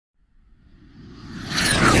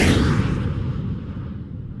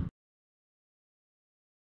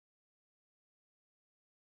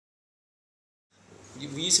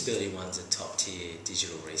Usability One's a top-tier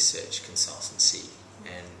digital research consultancy,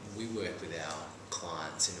 and we work with our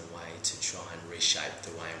clients in a way to try and reshape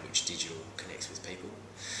the way in which digital connects with people.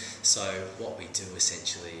 So what we do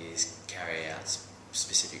essentially is carry out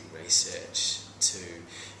specific research to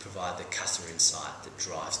provide the customer insight that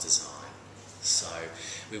drives design. So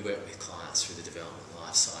we work with clients through the development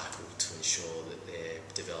life cycle to ensure that they're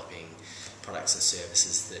developing products and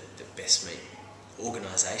services that best meet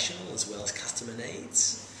organisational as well as customer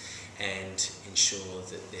needs, and ensure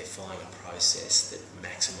that they're following a process that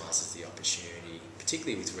maximises the opportunity,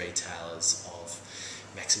 particularly with retailers, of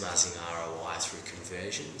maximising ROI through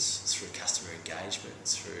conversions, through customer engagement,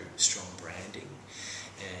 through strong branding,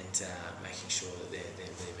 and making sure that they're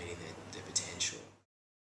really meeting their potential.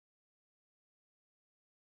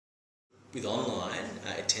 With online,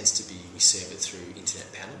 it tends to be, we serve it through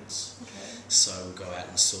internet panels. Okay. So we'll go out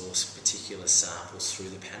and source particular samples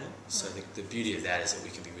through the panel. So the beauty of that is that we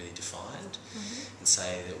can be really defined and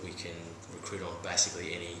say that we can recruit on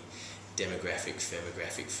basically any demographic,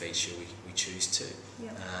 firmographic feature we choose to.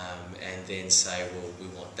 Yep. And then say, well, we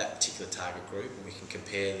want that particular target group, and we can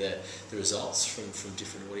compare the results from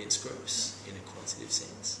different audience groups in a quantitative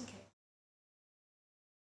sense. Okay.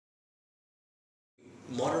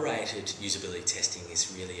 Moderated usability testing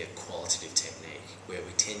is really a qualitative technique where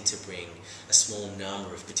we tend to bring a small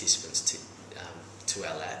number of participants to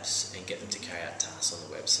our labs and get them to carry out tasks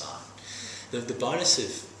on the website. The bonus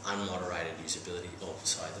of unmoderated usability,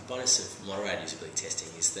 the bonus of moderated usability testing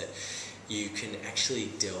is that you can actually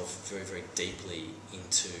delve very, very deeply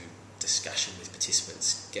into discussion with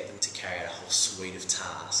participants, get them to carry out a whole suite of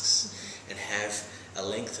tasks, and have a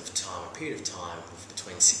length of time, a period of time of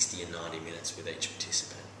between 60 and 90 minutes with each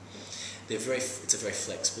participant. It's a very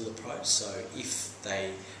flexible approach, so if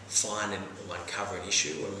they find or uncover an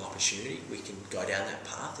issue or an opportunity, we can go down that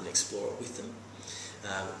path and explore it with them.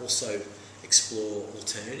 Also explore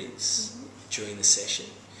alternatives during the session,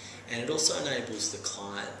 and it also enables the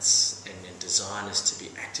clients and designers to be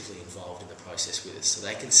actively involved in the process with us, so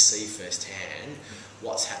they can see firsthand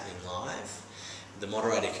what's happening live. The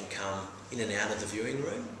moderator can come in and out of the viewing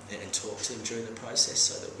room and talk to them during the process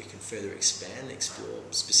so that we can further expand and explore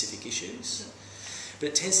specific issues. But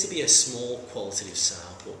it tends to be a small qualitative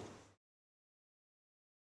sample.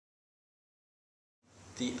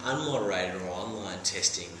 The unmoderated or online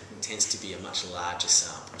testing tends to be a much larger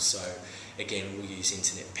sample. So again, we'll use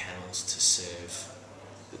internet panels to serve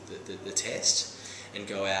the test and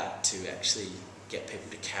go out to actually get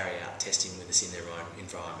people to carry out testing with us in their own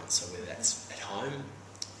environment. So whether that's at home,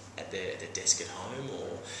 at their desk at home,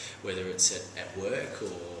 or whether it's at work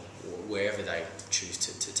or wherever they choose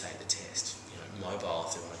to take the test. You know, mobile,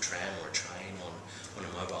 if they're on a tram or a train on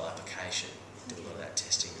a mobile application, we do a lot of that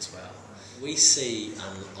testing as well. We see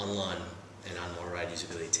online and unmoderated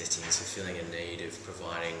usability testing as fulfilling a need of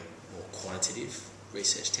providing more quantitative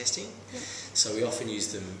research testing. Yep. So we often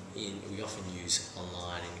use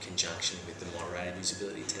online in conjunction with the moderated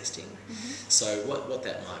usability testing. So what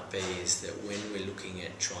that might be is that when we're looking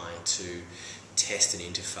at trying to test an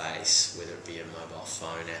interface, whether it be a mobile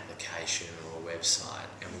phone application or a website,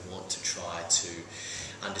 and we want to try to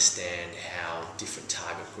understand how different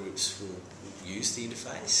target groups will use the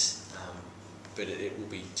interface, but it will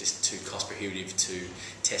be just too cost prohibitive to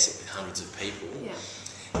test it with hundreds of people. Yeah.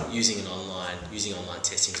 Using online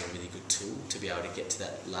testing is a really good tool to be able to get to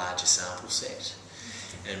that larger sample set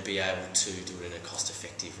and be able to do it in a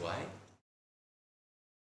cost-effective way.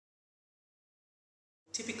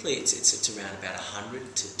 Typically it's around about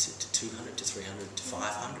 100 to 200 to 300 to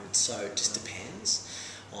 500, so it just depends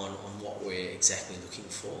on what we're exactly looking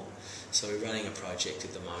for. So we're running a project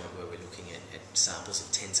at the moment where we're looking at samples of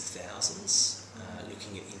tens of thousands,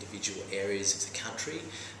 looking at individual areas of the country,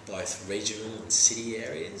 both regional and city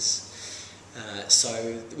areas. So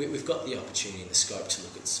we've got the opportunity and the scope to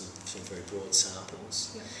look at some very broad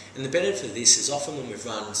samples. Yeah. And the benefit of this is often when we've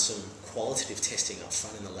run some qualitative testing up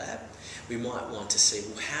front in the lab, we might want to see,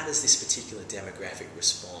 well, how does this particular demographic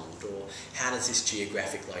respond, or how does this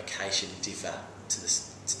geographic location differ to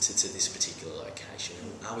this particular location?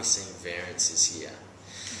 Are we seeing variances here?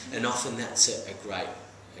 And often that's a great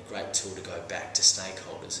tool to go back to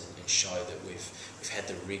stakeholders and show that we've had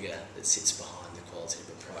the rigour that sits behind the qualitative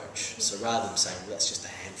approach. So rather than saying, well, that's just a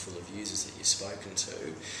handful of users that you've spoken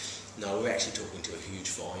to, no, we're actually talking to a huge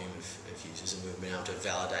volume of users, and we've been able to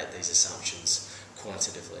validate these assumptions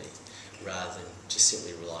quantitatively rather than just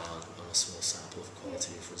simply rely on a small sample of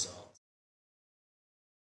qualitative results.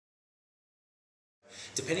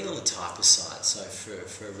 Depending on the type of site, so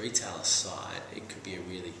for a retailer site, it could be a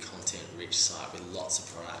really content-rich site with lots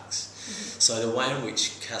of products. So the way in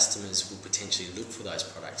which customers will potentially look for those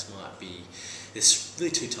products might be, there's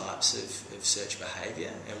really two types of search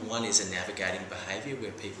behaviour, and one is a navigating behaviour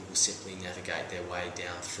where people will simply navigate their way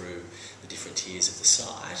down through the different tiers of the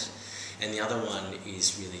site. And the other one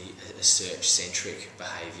is really a search-centric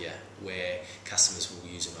behaviour where customers will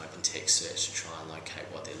use an open text search to try and locate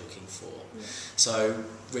what they're looking for. So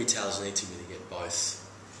retailers need to really get both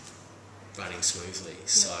running smoothly.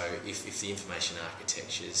 So if the information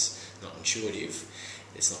architecture is not intuitive,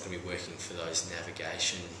 it's not going to be working for those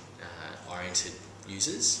navigation-oriented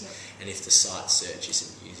users. And if the site search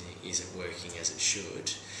isn't working as it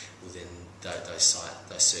should, well then those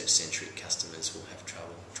search-centric customers will have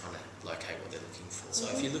trouble trying to locate what they're looking for. So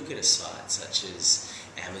if you look at a site such as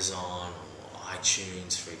Amazon or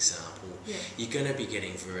iTunes, for example, you're going to be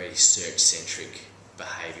getting very search-centric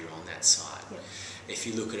behaviour on that site. If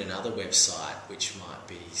you look at another website, which might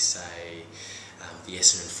be, say, the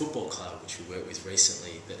Essendon Football Club, which we worked with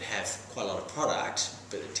recently, that have quite a lot of product,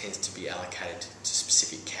 but it tends to be allocated to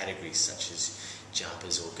specific categories such as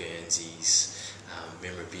jumpers or Guernseys,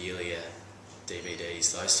 memorabilia,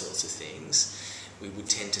 DVDs, those sorts of things, we would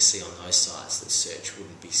tend to see on those sites that search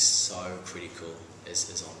wouldn't be so critical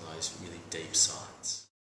as on those really deep sites.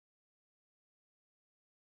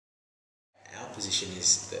 Our position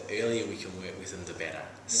is the earlier we can work with them, the better.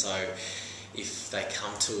 So if they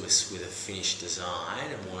come to us with a finished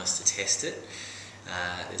design and want us to test it,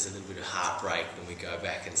 there's a little bit of heartbreak when we go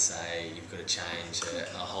back and say you've got to change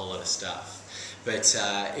a whole lot of stuff. But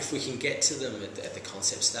if we can get to them at the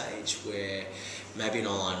concept stage where maybe an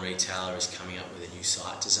online retailer is coming up with a new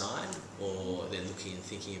site design, or they're looking and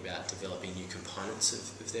thinking about developing new components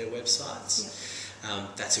of their websites,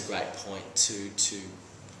 that's a great point to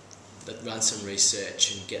run some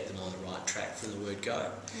research and get them on the right track from the word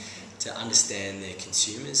go, to understand their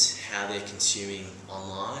consumers, how they're consuming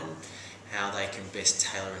online, how they can best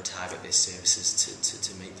tailor and target their services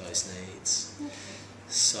to meet those needs.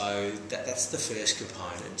 So that's the first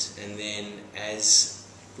component, and then as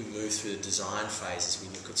we move through the design phases, we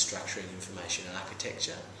look at structuring information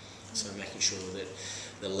architecture, so making sure that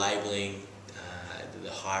the labelling,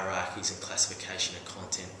 the hierarchies and classification of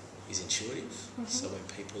content is intuitive, so when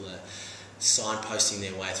people are signposting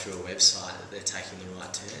their way through a website that they're taking the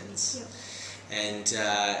right turns. And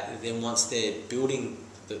then once they're building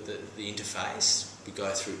the interface, we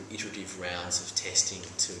go through iterative rounds of testing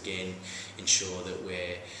to again ensure that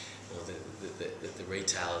the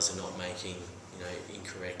retailers are not making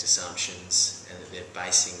incorrect assumptions, and that they're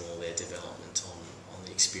basing all their development on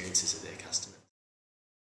the experiences of their customers.